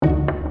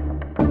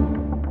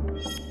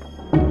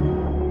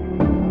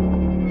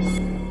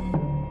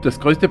Das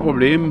größte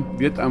Problem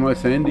wird einmal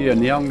sein die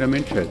Ernährung der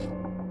Menschheit.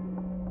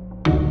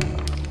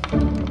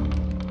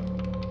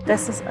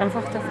 Das ist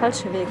einfach der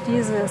falsche Weg.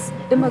 Dieses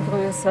immer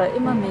größer,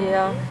 immer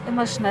mehr,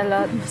 immer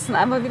schneller. Wir müssen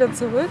einmal wieder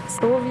zurück,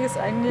 so wie es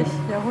eigentlich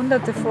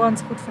Jahrhunderte vor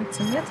uns gut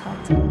funktioniert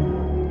hat.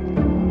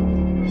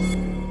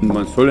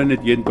 Man soll ja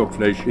nicht jeden Tag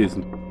Fleisch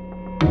essen.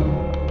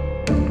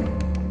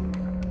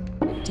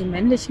 Die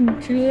männlichen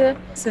Kühe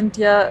sind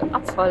ja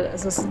Abfall,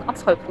 also es ist ein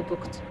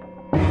Abfallprodukt.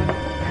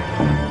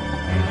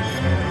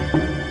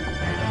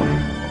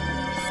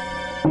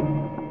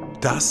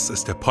 Das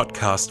ist der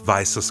Podcast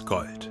Weißes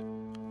Gold.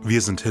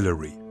 Wir sind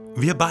Hillary.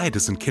 Wir beide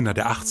sind Kinder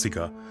der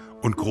 80er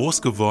und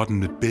groß geworden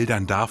mit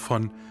Bildern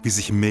davon, wie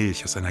sich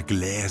Milch aus einer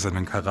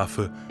gläsernen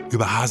Karaffe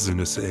über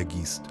Haselnüsse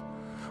ergießt.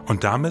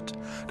 Und damit,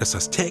 dass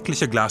das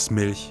tägliche Glas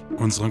Milch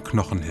unseren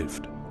Knochen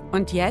hilft.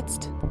 Und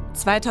jetzt,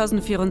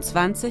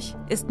 2024,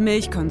 ist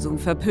Milchkonsum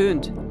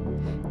verpönt.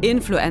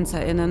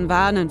 InfluencerInnen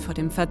warnen vor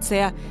dem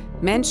Verzehr,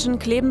 Menschen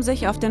kleben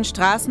sich auf den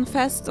Straßen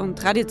fest und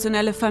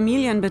traditionelle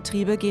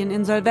Familienbetriebe gehen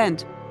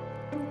insolvent.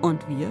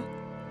 Und wir?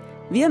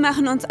 Wir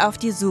machen uns auf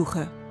die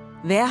Suche.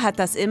 Wer hat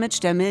das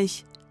Image der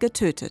Milch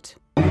getötet?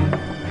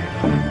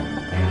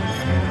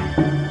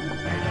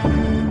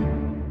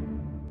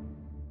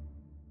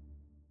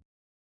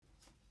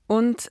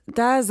 Und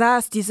da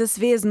saß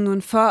dieses Wesen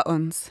nun vor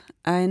uns.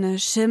 Eine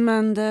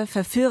schimmernde,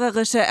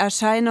 verführerische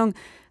Erscheinung,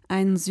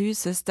 ein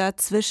süßes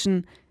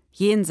Dazwischen,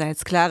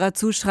 jenseits klarer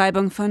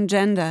Zuschreibung von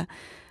Gender.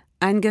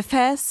 Ein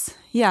Gefäß,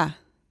 ja,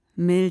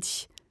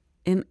 Milch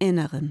im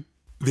Inneren.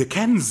 Wir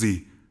kennen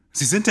Sie.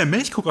 Sie sind der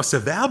Milchkrug aus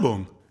der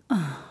Werbung.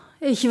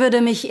 Ich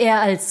würde mich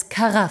eher als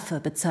Karaffe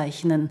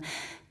bezeichnen.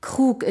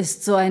 Krug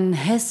ist so ein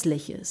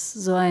hässliches,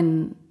 so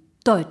ein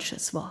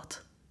deutsches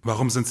Wort.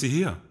 Warum sind Sie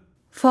hier?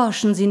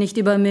 Forschen Sie nicht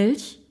über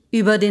Milch?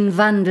 Über den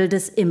Wandel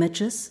des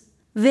Images?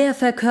 Wer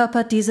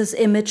verkörpert dieses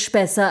Image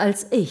besser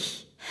als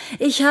ich?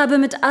 Ich habe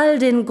mit all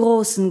den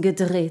Großen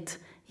gedreht.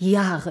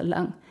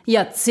 Jahrelang,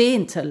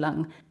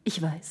 jahrzehntelang.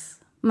 Ich weiß,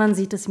 man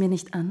sieht es mir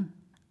nicht an.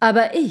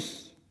 Aber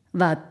ich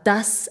war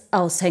das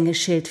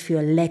Aushängeschild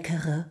für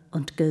leckere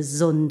und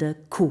gesunde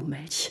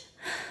Kuhmilch.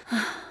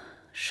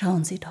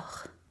 Schauen Sie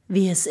doch,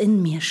 wie es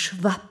in mir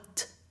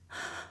schwappt.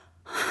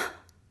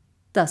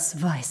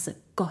 Das weiße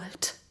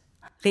Gold.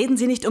 Reden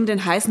Sie nicht um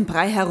den heißen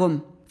Brei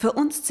herum. Für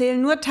uns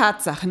zählen nur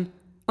Tatsachen.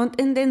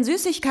 Und in den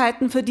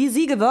Süßigkeiten, für die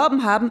Sie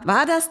geworben haben,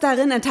 war das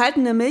darin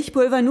enthaltene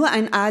Milchpulver nur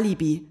ein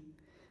Alibi.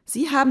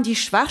 Sie haben die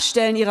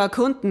Schwachstellen Ihrer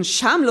Kunden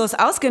schamlos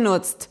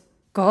ausgenutzt.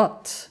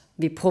 Gott,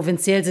 wie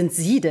provinziell sind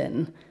Sie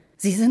denn?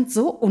 Sie sind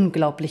so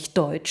unglaublich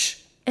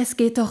deutsch. Es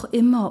geht doch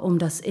immer um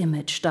das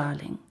Image,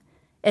 Darling.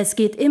 Es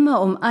geht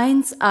immer um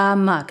 1A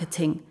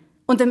Marketing.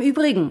 Und im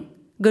Übrigen,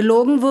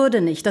 gelogen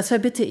wurde nicht, das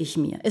verbitte ich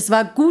mir. Es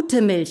war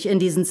gute Milch in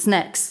diesen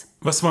Snacks.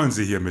 Was wollen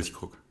Sie hier,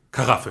 Milchkrug?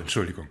 Karaffe,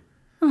 Entschuldigung.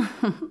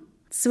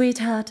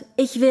 Sweetheart,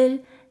 ich will,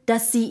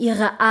 dass Sie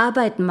Ihre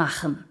Arbeit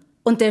machen.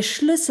 Und der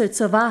Schlüssel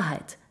zur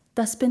Wahrheit,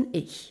 das bin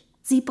ich.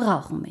 Sie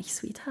brauchen mich,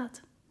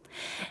 Sweetheart.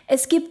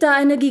 Es gibt da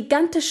eine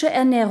gigantische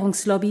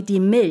Ernährungslobby,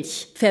 die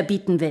Milch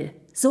verbieten will.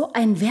 So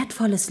ein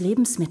wertvolles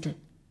Lebensmittel.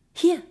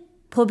 Hier,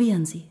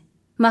 probieren Sie.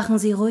 Machen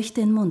Sie ruhig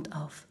den Mund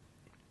auf.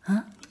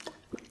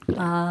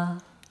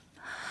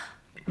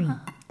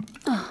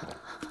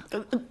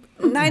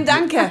 Nein,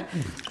 danke.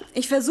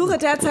 Ich versuche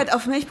derzeit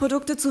auf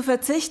Milchprodukte zu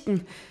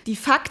verzichten. Die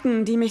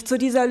Fakten, die mich zu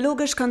dieser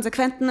logisch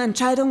konsequenten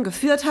Entscheidung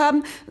geführt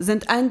haben,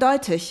 sind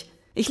eindeutig.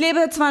 Ich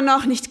lebe zwar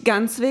noch nicht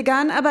ganz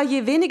vegan, aber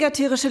je weniger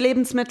tierische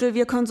Lebensmittel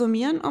wir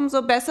konsumieren,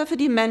 umso besser für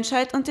die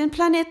Menschheit und den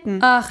Planeten.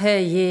 Ach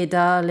herrje,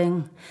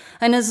 Darling.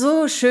 Eine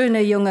so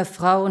schöne junge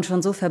Frau und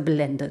schon so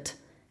verblendet.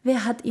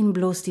 Wer hat Ihnen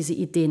bloß diese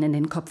Ideen in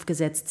den Kopf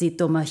gesetzt, Sie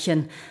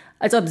Dummerchen?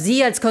 Als ob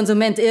Sie als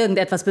Konsument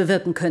irgendetwas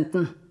bewirken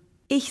könnten.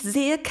 Ich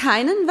sehe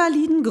keinen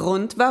validen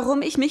Grund,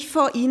 warum ich mich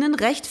vor Ihnen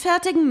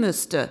rechtfertigen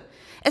müsste.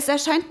 Es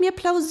erscheint mir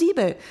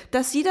plausibel,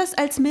 dass Sie das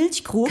als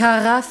Milchkrug...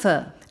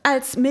 Karaffe.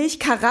 Als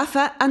Milchkaraffe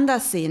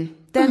anders sehen.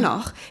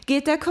 Dennoch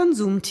geht der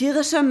Konsum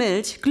tierischer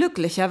Milch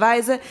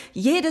glücklicherweise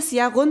jedes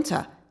Jahr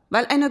runter,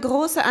 weil eine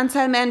große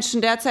Anzahl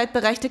Menschen derzeit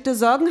berechtigte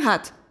Sorgen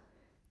hat.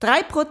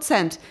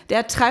 3%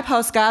 der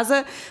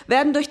Treibhausgase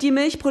werden durch die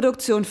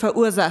Milchproduktion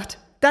verursacht.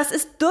 Das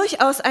ist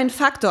durchaus ein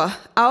Faktor,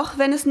 auch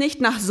wenn es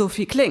nicht nach so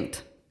viel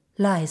klingt.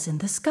 Lies in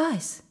the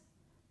skies.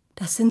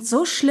 Das sind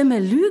so schlimme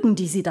Lügen,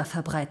 die Sie da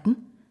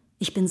verbreiten.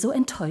 Ich bin so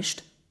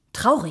enttäuscht.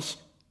 Traurig.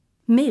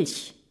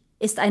 Milch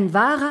ist ein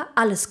wahrer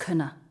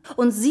Alleskönner.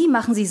 Und Sie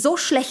machen sie so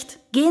schlecht.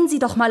 Gehen Sie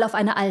doch mal auf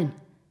eine Alm.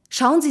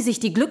 Schauen Sie sich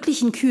die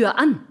glücklichen Kühe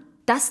an.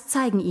 Das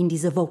zeigen Ihnen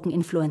diese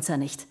Woken-Influencer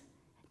nicht.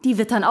 Die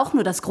wittern auch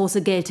nur das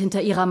große Geld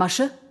hinter ihrer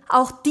Masche.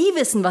 Auch die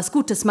wissen, was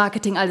gutes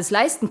Marketing alles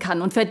leisten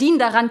kann und verdienen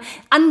daran,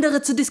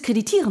 andere zu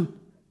diskreditieren.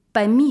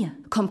 Bei mir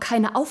kommen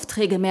keine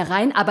Aufträge mehr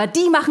rein, aber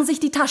die machen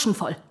sich die Taschen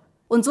voll.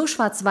 Und so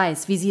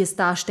schwarz-weiß, wie Sie es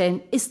darstellen,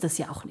 ist es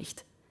ja auch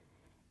nicht.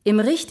 Im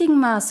richtigen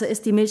Maße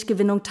ist die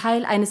Milchgewinnung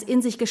Teil eines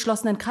in sich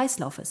geschlossenen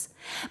Kreislaufes,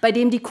 bei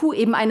dem die Kuh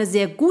eben eine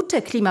sehr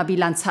gute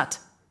Klimabilanz hat.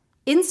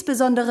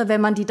 Insbesondere,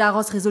 wenn man die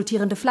daraus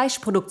resultierende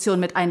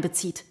Fleischproduktion mit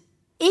einbezieht.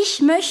 Ich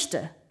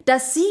möchte,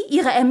 dass Sie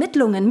Ihre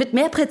Ermittlungen mit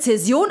mehr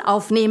Präzision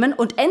aufnehmen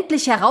und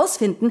endlich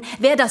herausfinden,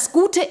 wer das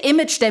gute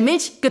Image der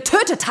Milch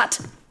getötet hat.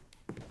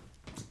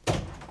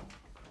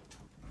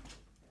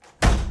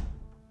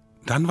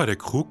 Dann war der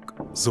Krug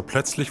so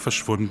plötzlich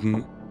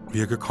verschwunden,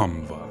 wie er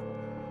gekommen war.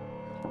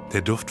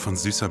 Der Duft von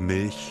süßer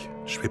Milch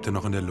schwebte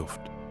noch in der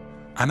Luft.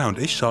 Anna und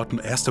ich schauten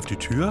erst auf die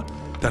Tür,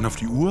 dann auf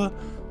die Uhr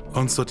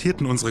und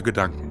sortierten unsere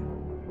Gedanken.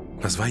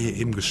 Was war hier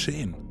eben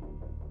geschehen?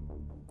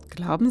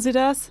 Glauben Sie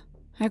das,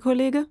 Herr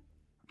Kollege?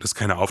 Dass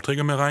keine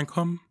Aufträge mehr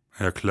reinkommen?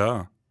 Ja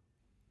klar.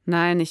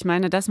 Nein, ich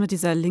meine das mit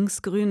dieser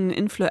linksgrünen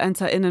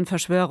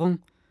InfluencerInnen-Verschwörung.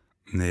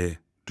 Nee,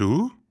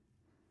 du?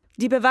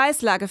 Die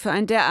Beweislage für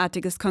ein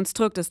derartiges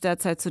Konstrukt ist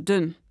derzeit zu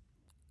dünn.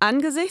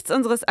 Angesichts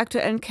unseres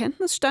aktuellen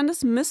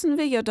Kenntnisstandes müssen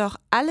wir jedoch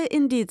alle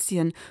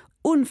Indizien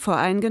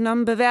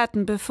unvoreingenommen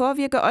bewerten, bevor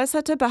wir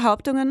geäußerte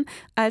Behauptungen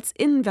als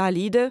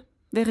invalide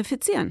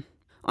verifizieren.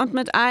 Und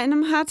mit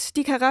einem hat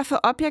die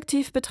Karaffe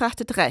objektiv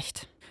betrachtet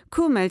recht.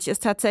 Kuhmilch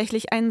ist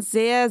tatsächlich ein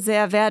sehr,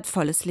 sehr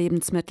wertvolles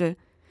Lebensmittel.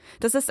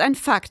 Das ist ein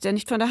Fakt, der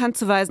nicht von der Hand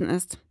zu weisen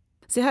ist.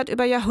 Sie hat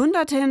über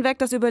Jahrhunderte hinweg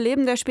das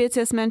Überleben der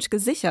Spezies Mensch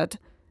gesichert.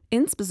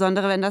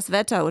 Insbesondere wenn das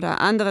Wetter oder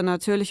andere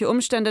natürliche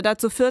Umstände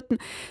dazu führten,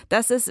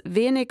 dass es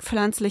wenig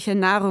pflanzliche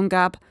Nahrung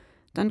gab,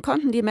 dann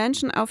konnten die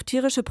Menschen auf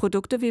tierische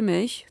Produkte wie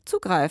Milch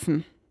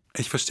zugreifen.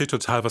 Ich verstehe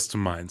total, was du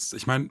meinst.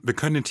 Ich meine, wir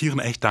können den Tieren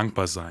echt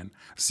dankbar sein.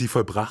 Sie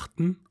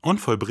vollbrachten und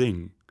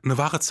vollbringen. Eine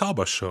wahre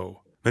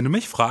Zaubershow. Wenn du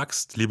mich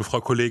fragst, liebe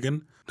Frau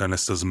Kollegin, dann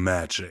ist das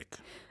Magic.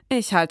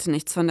 Ich halte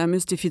nichts von der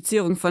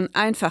Mystifizierung von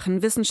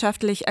einfachen,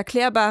 wissenschaftlich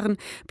erklärbaren,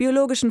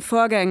 biologischen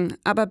Vorgängen.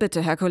 Aber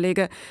bitte, Herr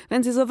Kollege,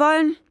 wenn Sie so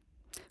wollen,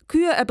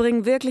 Kühe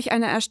erbringen wirklich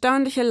eine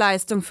erstaunliche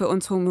Leistung für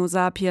uns Homo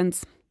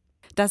sapiens.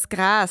 Das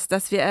Gras,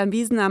 das wir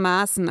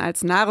erwiesenermaßen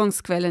als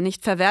Nahrungsquelle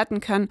nicht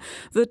verwerten können,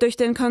 wird durch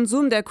den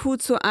Konsum der Kuh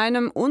zu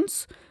einem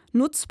uns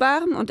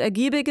nutzbaren und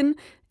ergiebigen,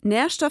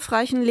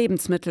 nährstoffreichen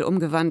Lebensmittel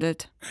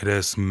umgewandelt. It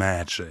is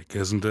magic,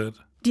 isn't it?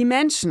 Die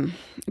Menschen,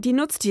 die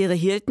Nutztiere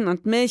hielten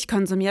und Milch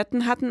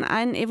konsumierten, hatten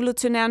einen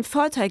evolutionären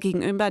Vorteil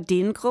gegenüber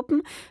den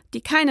Gruppen,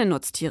 die keine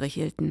Nutztiere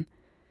hielten.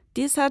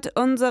 Dies hat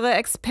unsere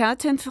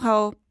Expertin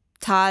Frau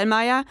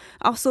Thalmeier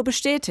auch so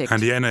bestätigt. An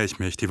die erinnere ich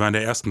mich, die war in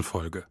der ersten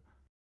Folge.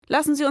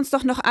 Lassen Sie uns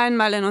doch noch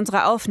einmal in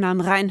unsere Aufnahmen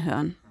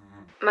reinhören.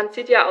 Man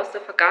sieht ja aus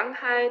der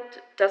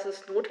Vergangenheit, dass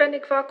es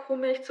notwendig war,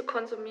 Kuhmilch zu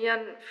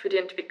konsumieren für die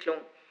Entwicklung.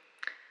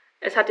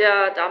 Es hat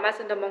ja damals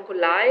in der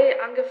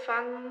Mongolei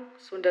angefangen,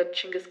 so in der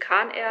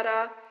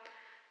Genghis-Khan-Ära.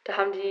 Da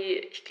haben die,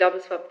 ich glaube,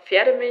 es war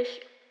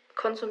Pferdemilch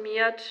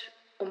konsumiert,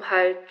 um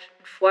halt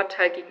einen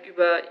Vorteil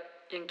gegenüber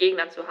ihren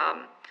Gegnern zu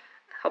haben.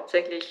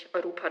 Hauptsächlich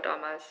Europa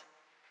damals.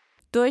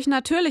 Durch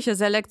natürliche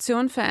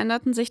Selektion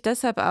veränderten sich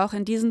deshalb auch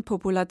in diesen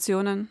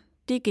Populationen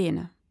die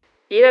Gene.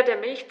 Jeder, der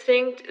Milch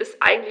trinkt,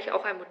 ist eigentlich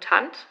auch ein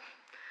Mutant.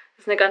 Das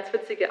ist eine ganz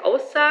witzige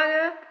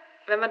Aussage,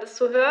 wenn man das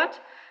so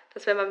hört,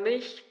 dass wenn man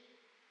Milch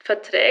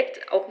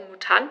verträgt, auch ein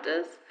Mutant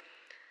ist.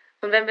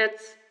 Und wenn wir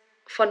jetzt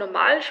von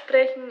normal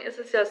sprechen, ist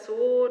es ja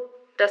so,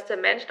 dass der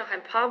Mensch nach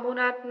ein paar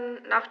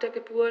Monaten nach der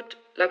Geburt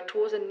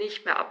Laktose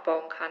nicht mehr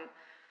abbauen kann.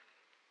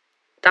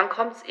 Dann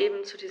kommt es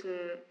eben zu diesen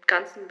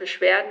ganzen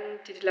Beschwerden,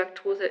 die die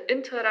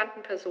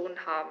laktoseintoleranten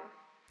Personen haben.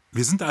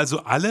 Wir sind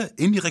also alle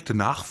indirekte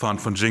Nachfahren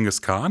von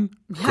Genghis Khan?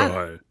 Ja,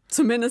 Geil.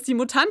 Zumindest die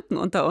Mutanten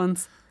unter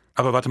uns.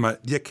 Aber warte mal,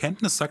 die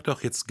Erkenntnis sagt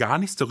doch jetzt gar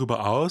nichts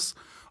darüber aus,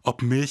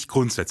 ob Milch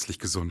grundsätzlich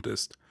gesund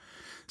ist.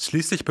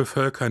 Schließlich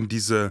bevölkern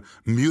diese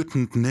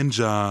Mutant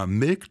Ninja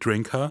Milk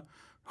Drinker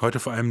heute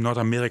vor allem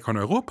Nordamerika und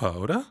Europa,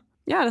 oder?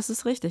 Ja, das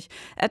ist richtig.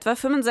 Etwa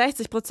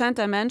 65%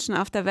 der Menschen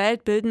auf der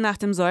Welt bilden nach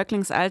dem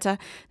Säuglingsalter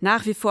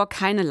nach wie vor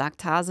keine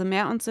Laktase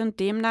mehr und sind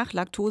demnach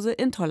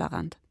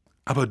laktoseintolerant.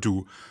 Aber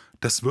du,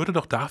 das würde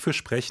doch dafür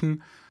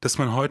sprechen, dass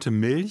man heute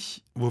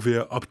Milch, wo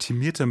wir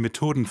optimierte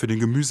Methoden für den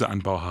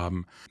Gemüseanbau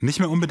haben, nicht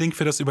mehr unbedingt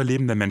für das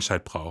Überleben der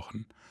Menschheit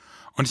brauchen.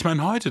 Und ich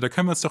meine, heute, da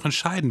können wir uns doch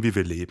entscheiden, wie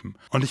wir leben.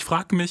 Und ich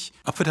frage mich,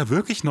 ob wir da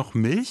wirklich noch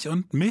Milch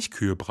und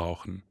Milchkühe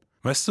brauchen.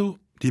 Weißt du,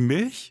 die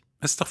Milch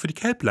ist doch für die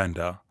Kälblein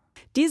da.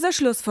 Diese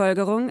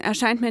Schlussfolgerung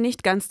erscheint mir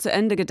nicht ganz zu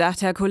Ende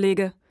gedacht, Herr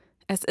Kollege.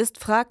 Es ist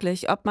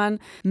fraglich, ob man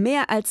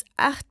mehr als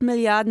 8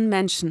 Milliarden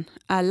Menschen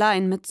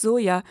allein mit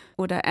Soja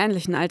oder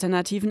ähnlichen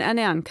Alternativen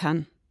ernähren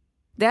kann.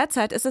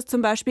 Derzeit ist es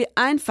zum Beispiel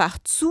einfach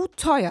zu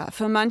teuer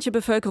für manche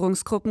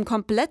Bevölkerungsgruppen,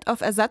 komplett auf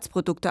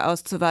Ersatzprodukte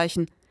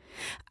auszuweichen.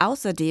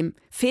 Außerdem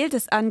fehlt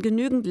es an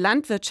genügend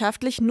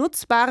landwirtschaftlich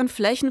nutzbaren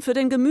Flächen für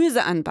den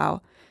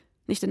Gemüseanbau.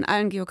 Nicht in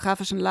allen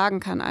geografischen Lagen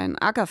kann ein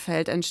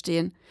Ackerfeld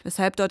entstehen,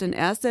 weshalb dort in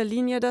erster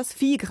Linie das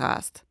Vieh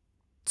grast.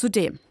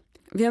 Zudem,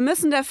 wir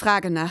müssen der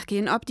Frage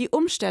nachgehen, ob die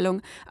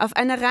Umstellung auf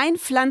eine rein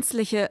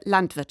pflanzliche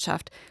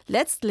Landwirtschaft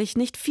letztlich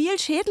nicht viel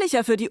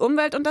schädlicher für die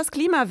Umwelt und das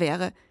Klima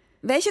wäre.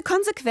 Welche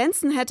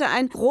Konsequenzen hätte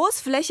ein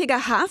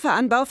großflächiger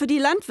Haferanbau für die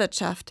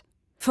Landwirtschaft?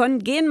 Von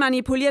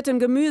genmanipuliertem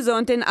Gemüse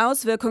und den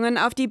Auswirkungen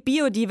auf die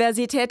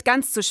Biodiversität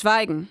ganz zu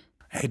schweigen.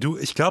 Hey du,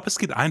 ich glaube, es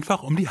geht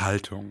einfach um die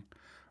Haltung.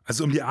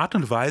 Also um die Art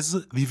und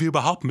Weise, wie wir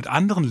überhaupt mit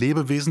anderen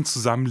Lebewesen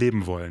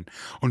zusammenleben wollen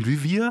und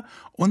wie wir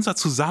unser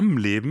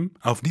Zusammenleben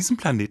auf diesem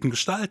Planeten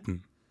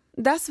gestalten.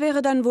 Das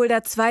wäre dann wohl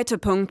der zweite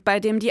Punkt, bei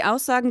dem die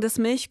Aussagen des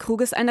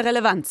Milchkruges eine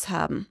Relevanz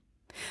haben.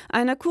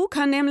 Eine Kuh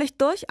kann nämlich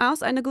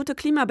durchaus eine gute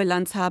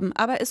Klimabilanz haben,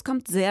 aber es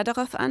kommt sehr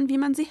darauf an, wie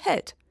man sie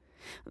hält.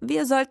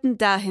 Wir sollten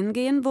dahin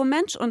gehen, wo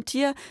Mensch und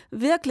Tier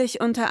wirklich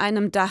unter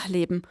einem Dach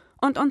leben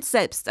und uns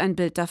selbst ein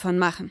Bild davon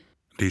machen.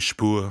 Die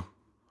Spur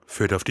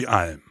führt auf die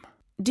Alm.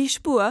 Die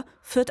Spur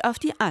führt auf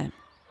die Alm.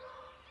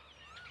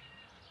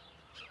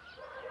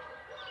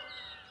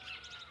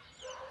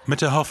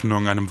 Mit der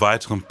Hoffnung, einem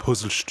weiteren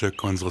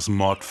Puzzlestück unseres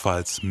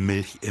Mordfalls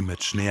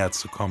Milch-Image näher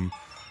zu kommen,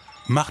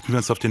 machten wir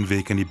uns auf den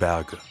Weg in die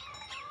Berge.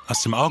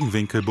 Aus dem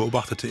Augenwinkel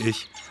beobachtete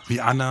ich, wie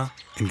Anna,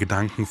 in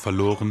Gedanken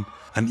verloren,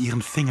 an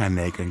ihren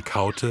Fingernägeln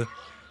kaute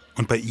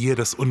und bei ihr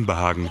das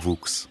Unbehagen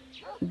wuchs.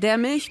 Der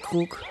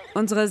Milchkrug,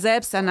 unsere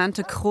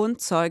selbsternannte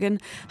Kronzeugin,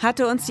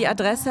 hatte uns die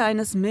Adresse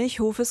eines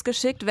Milchhofes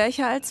geschickt,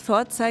 welcher als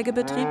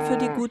Vorzeigebetrieb für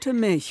die gute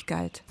Milch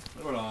galt.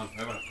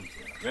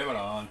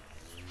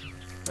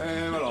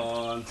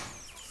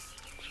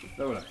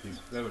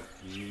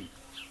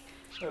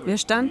 Wir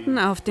standen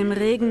auf dem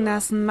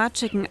regennassen,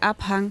 matschigen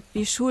Abhang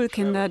wie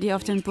Schulkinder, die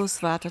auf den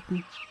Bus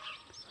warteten.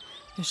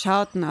 Wir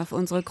schauten auf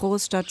unsere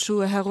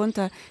Großstadtschuhe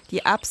herunter,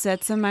 die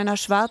Absätze meiner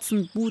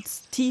schwarzen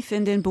Boots tief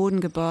in den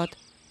Boden gebohrt.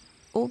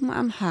 Oben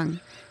am Hang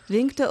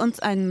winkte uns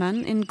ein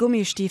Mann in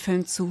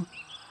Gummistiefeln zu.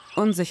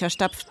 Unsicher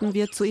stapften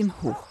wir zu ihm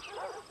hoch.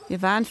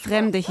 Wir waren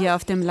Fremde hier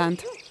auf dem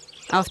Land.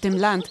 Auf dem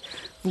Land,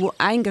 wo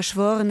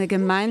eingeschworene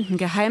Gemeinden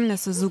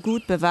Geheimnisse so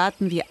gut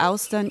bewahrten wie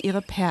Austern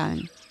ihre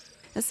Perlen.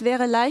 Es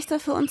wäre leichter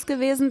für uns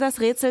gewesen, das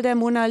Rätsel der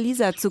Mona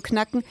Lisa zu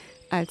knacken,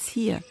 als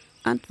hier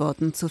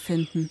Antworten zu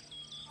finden.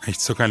 Ich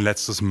zog ein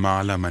letztes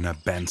Mal an meiner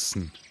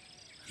Benson,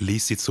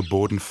 ließ sie zu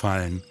Boden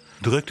fallen,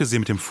 drückte sie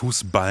mit dem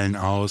Fußballen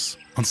aus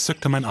und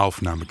zückte mein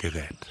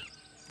Aufnahmegerät.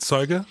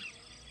 Zeuge?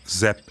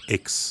 Sepp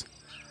X.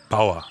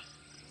 Bauer.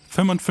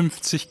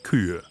 55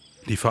 Kühe,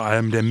 die vor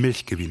allem der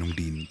Milchgewinnung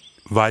dienen.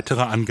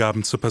 Weitere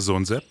Angaben zur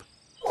Person Sepp?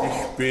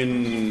 Ich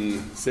bin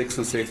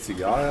 66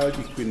 Jahre alt,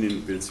 ich bin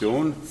in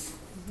Pension,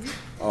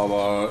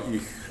 aber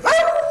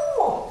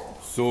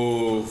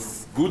so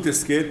gut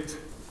es geht,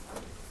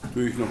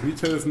 tue ich noch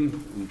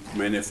mithelfen. Und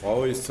meine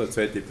Frau ist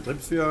zurzeit die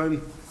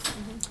Betriebsführerin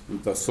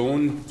und der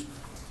Sohn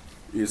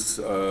ist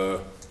der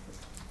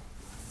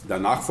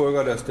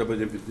Nachfolger, der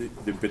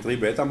den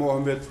Betrieb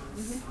weitermachen wird.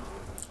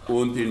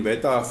 Und in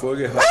weiterer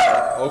Folge hat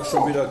er auch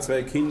schon wieder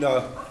 2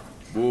 Kinder,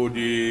 wo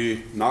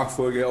die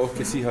Nachfolge auch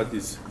gesichert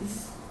ist.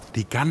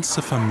 Die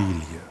ganze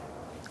Familie,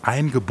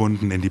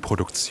 eingebunden in die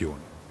Produktion.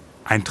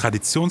 Ein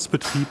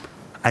Traditionsbetrieb,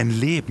 ein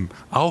Leben,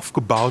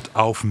 aufgebaut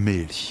auf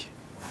Milch.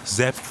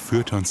 Sepp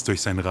führte uns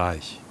durch sein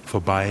Reich,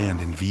 vorbei an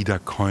den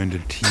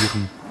wiederkäuenden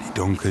Tieren, die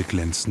dunkel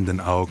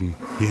glänzenden Augen,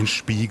 wie ein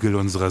Spiegel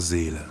unserer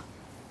Seele.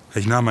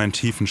 Ich nahm einen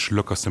tiefen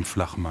Schluck aus dem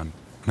Flachmann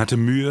und hatte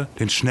Mühe,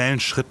 den schnellen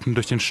Schritten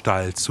durch den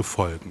Stall zu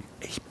folgen.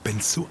 Ich bin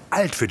zu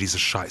alt für diese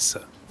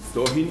Scheiße.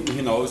 Da hinten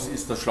hinaus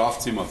ist das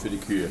Schlafzimmer für die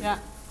Kühe. Ja.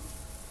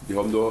 Die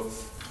haben da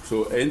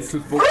so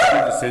Einzelboxen,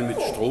 die sind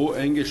mit Stroh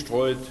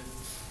eingestreut.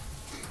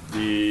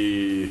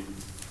 Die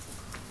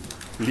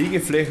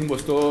Liegeflächen,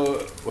 was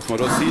man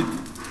da sieht,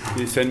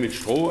 die sind mit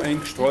Stroh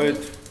eingestreut.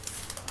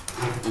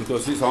 Und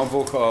das ist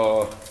einfach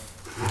ein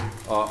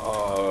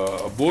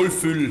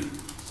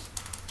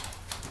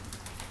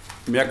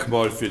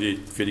Wohlfühlmerkmal für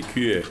die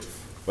Kühe.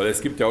 Weil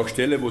es gibt ja auch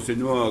Stellen, wo sie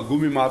nur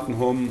Gummimatten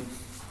haben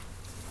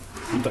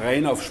und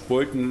rein auf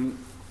Spalten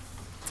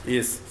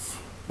ist.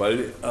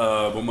 Weil,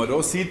 wo man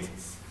da sieht,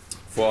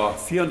 vor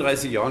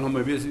 34 Jahren haben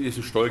wir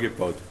diesen Stall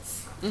gebaut.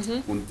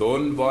 Und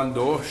dann waren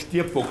da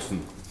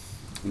Stierboxen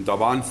und da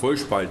waren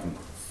Vollspalten.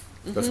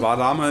 Das war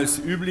damals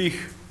üblich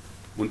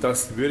und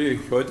das würde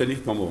ich heute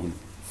nicht mehr machen.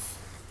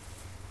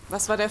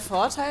 Was war der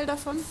Vorteil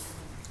davon?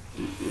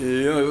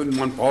 Ja,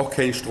 man braucht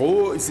kein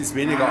Stroh, es ist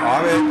weniger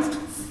Arbeit.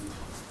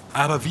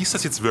 Aber wie ist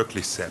das jetzt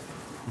wirklich, Sepp?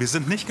 Wir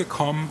sind nicht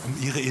gekommen, um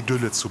Ihre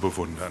Idylle zu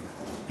bewundern.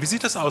 Wie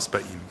sieht das aus bei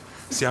Ihnen?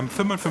 Sie haben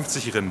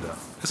 55 Rinder.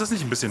 Ist das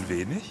nicht ein bisschen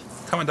wenig?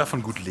 Kann man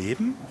davon gut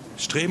leben?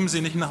 Streben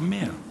Sie nicht nach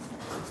mehr?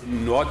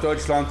 In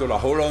Norddeutschland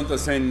oder Holland,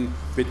 das sind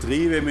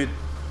Betriebe mit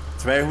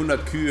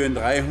 200 Kühen,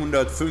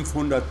 300,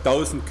 500,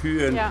 1000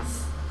 Kühen. Ja.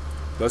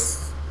 Das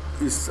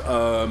ist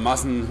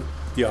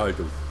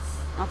Massentierhaltung.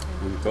 Okay.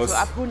 Und das, also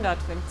ab 100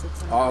 fängt es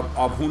jetzt an.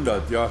 Ab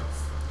 100, ja.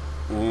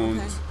 Und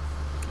okay.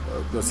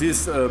 Das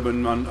ist,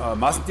 wenn man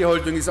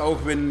Massentierhaltung ist auch,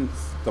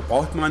 da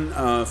braucht man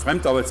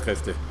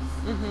Fremdarbeitskräfte.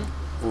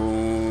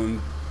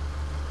 Und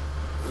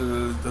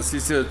das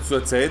ist ja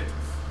zurzeit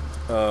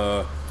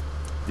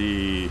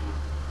die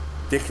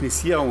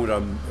Technisierung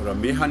oder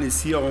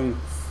Mechanisierung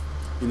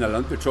in der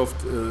Landwirtschaft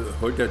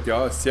hält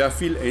ja sehr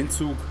viel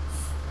Einzug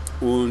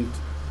und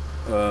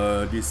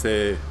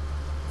diese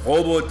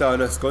Roboter,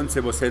 das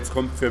Ganze, was jetzt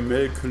kommt für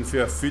Melken,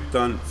 für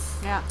Füttern,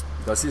 ja.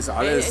 Das ist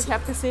alles. Ich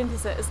habe gesehen,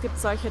 es gibt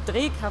solche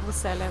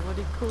Drehkarusselle, wo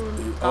die Kuh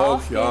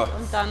drauf geht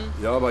und dann.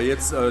 Ja, aber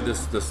jetzt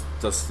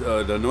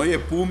der neue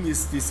Boom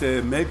ist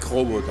diese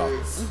Melkroboter.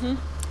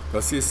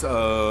 Das ist,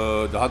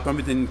 da hat man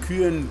mit den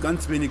Kühen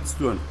ganz wenig zu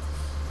tun.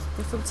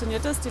 Wie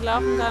funktioniert das? Die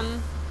laufen dann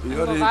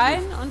irgendwo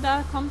rein und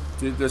da kommt...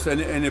 Das ist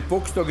eine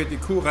Box, da geht die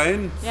Kuh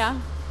rein. Ja.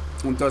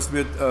 Und das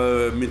wird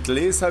mit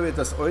Laser wird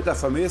das Alter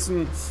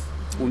vermessen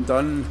und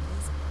dann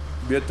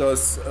geht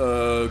das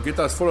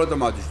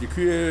vollautomatisch. Die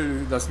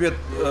Kühe, das wird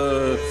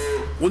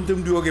rund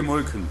um die Uhr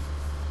gemolken.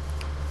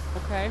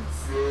 Okay.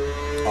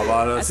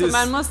 Aber das also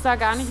man muss da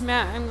gar nicht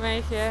mehr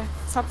irgendwelche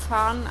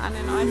Zapfhahn an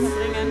den Euter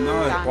bringen?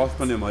 Nein, das braucht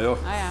man nicht mehr, ja. Ah,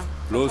 ja.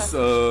 Bloß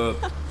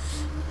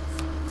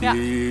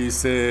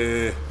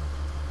diese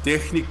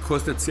Technik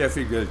kostet sehr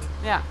viel Geld.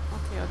 Ja,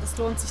 okay. Und das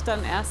lohnt sich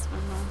dann erst, wenn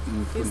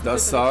man... Und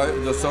das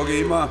sage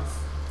ich immer,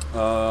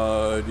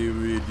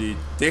 die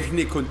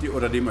Technik und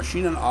die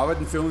Maschinen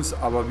arbeiten für uns,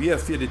 aber wir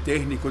für die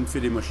Technik und für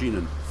die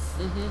Maschinen.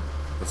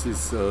 Das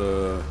ist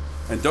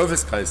ein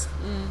Teufelskreis.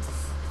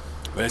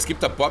 Weil es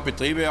gibt ein paar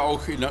Betriebe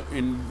auch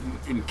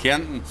in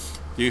Kärnten,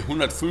 die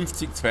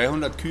 150,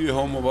 200 Kühe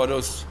haben, aber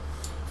das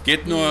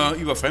geht nur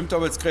über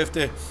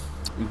Fremdarbeitskräfte.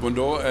 Und von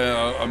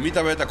da ein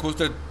Mitarbeiter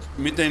kostet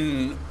mit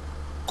den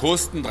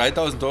Kosten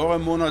 3.000 Euro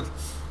im Monat.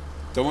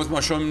 Da muss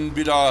man schon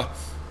wieder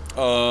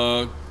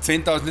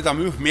 10.000 Liter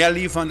Milch mehr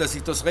liefern, dass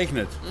sich das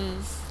rechnet.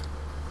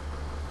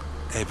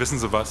 Ey, wissen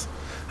Sie was?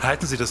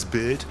 Halten Sie das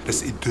Bild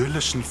des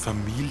idyllischen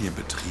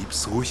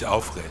Familienbetriebs ruhig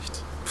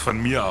aufrecht.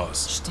 Von mir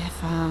aus.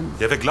 Stefan.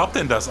 Ja, wer glaubt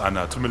denn das,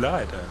 Anna? Tut mir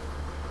leid. Ey.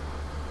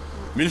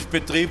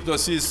 Milchbetrieb,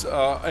 das ist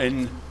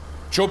ein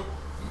Job,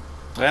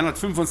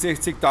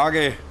 365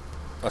 Tage,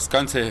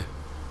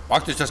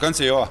 praktisch das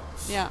ganze Jahr.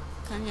 Ja,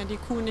 kann ja die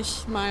Kuh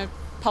nicht mal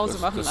Pause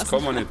machen lassen. Das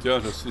kann man nicht, ja.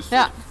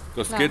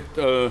 Das geht,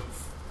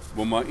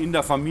 wo man in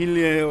der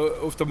Familie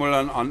oft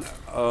einmal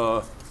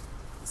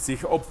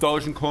sich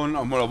abtauschen kann,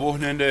 auch mal ein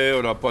Wochenende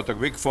oder ein paar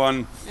Tage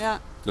wegfahren. Ja.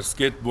 Das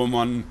geht, wo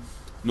man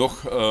noch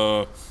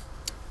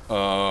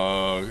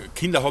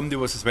Kinder haben, die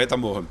was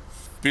weitermachen.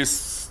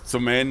 Bis zu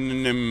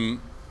meinem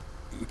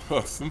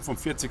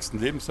 45.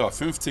 Lebensjahr,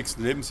 50.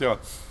 Lebensjahr,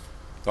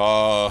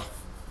 da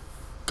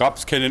gab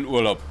es keinen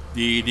Urlaub.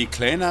 Die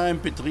kleineren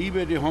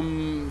Betriebe, die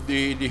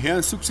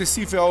hören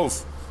sukzessive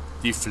auf.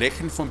 Die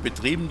Flächen von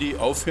Betrieben, die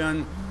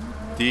aufhören,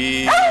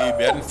 die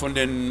werden von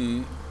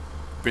den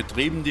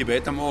Betrieben, die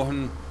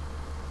weitermachen,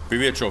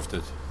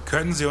 bewirtschaftet.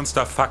 Können Sie uns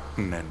da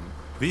Fakten nennen?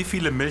 Wie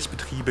viele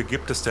Milchbetriebe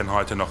gibt es denn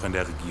heute noch in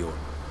der Region?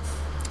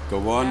 Da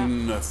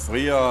waren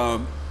früher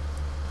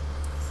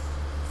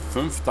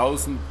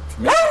 5000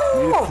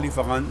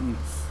 Milchlieferanten,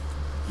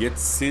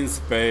 jetzt sind es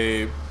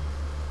bei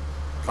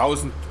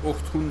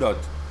 1800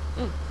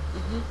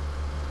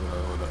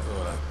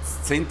 oder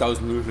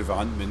 10.000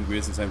 Milchlieferanten werden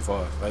gewesen sein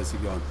vor 30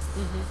 Jahren.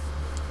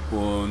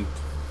 Und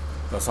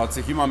das hat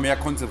sich immer mehr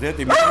konzentriert.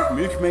 Die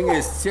Milchmenge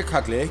ist circa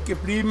gleich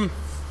geblieben,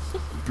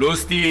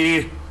 bloß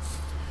die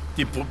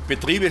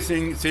Betriebe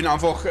sind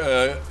einfach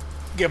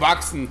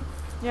gewachsen.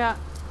 Ja.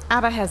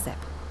 Aber Herr Sepp,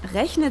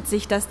 rechnet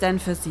sich das denn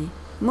für Sie?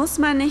 Muss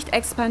man nicht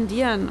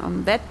expandieren,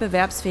 um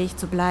wettbewerbsfähig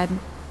zu bleiben?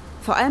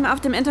 Vor allem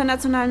auf dem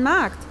internationalen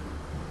Markt.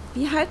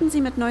 Wie halten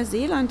Sie mit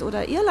Neuseeland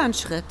oder Irland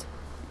Schritt?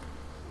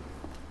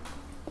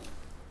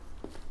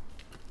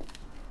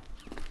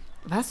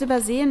 Was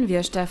übersehen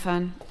wir,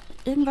 Stefan?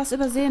 Irgendwas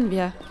übersehen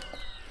wir.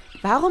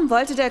 Warum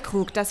wollte der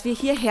Krug, dass wir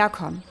hierher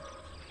kommen?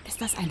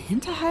 Ist das ein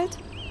Hinterhalt?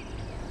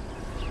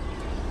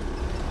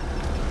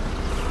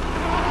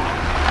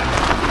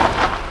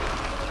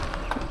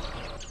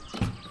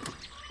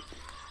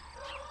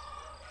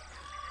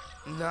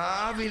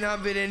 Na, wen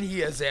haben wir denn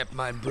hier, Sepp,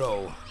 mein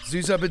Bro?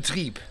 Süßer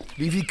Betrieb.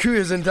 Wie viele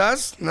Kühe sind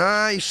das?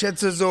 Na, ich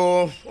schätze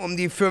so um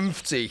die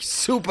 50.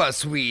 Super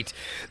sweet.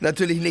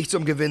 Natürlich nichts,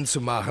 um Gewinn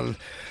zu machen.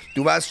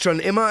 Du warst schon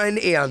immer ein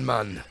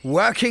Ehrenmann.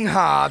 Working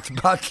hard,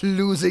 but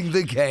losing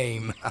the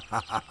game.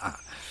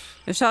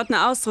 Wir schauten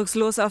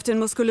ausdruckslos auf den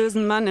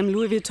muskulösen Mann im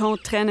Louis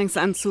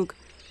Vuitton-Trainingsanzug.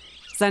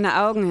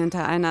 Seine Augen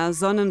hinter einer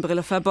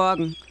Sonnenbrille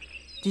verborgen.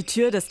 Die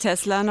Tür des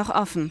Tesla noch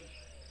offen.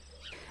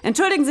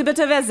 Entschuldigen Sie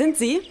bitte, wer sind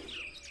Sie?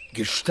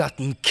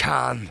 Gestatten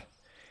Khan.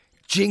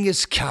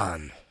 Genghis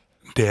Khan.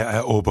 Der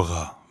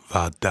Eroberer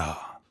war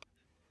da.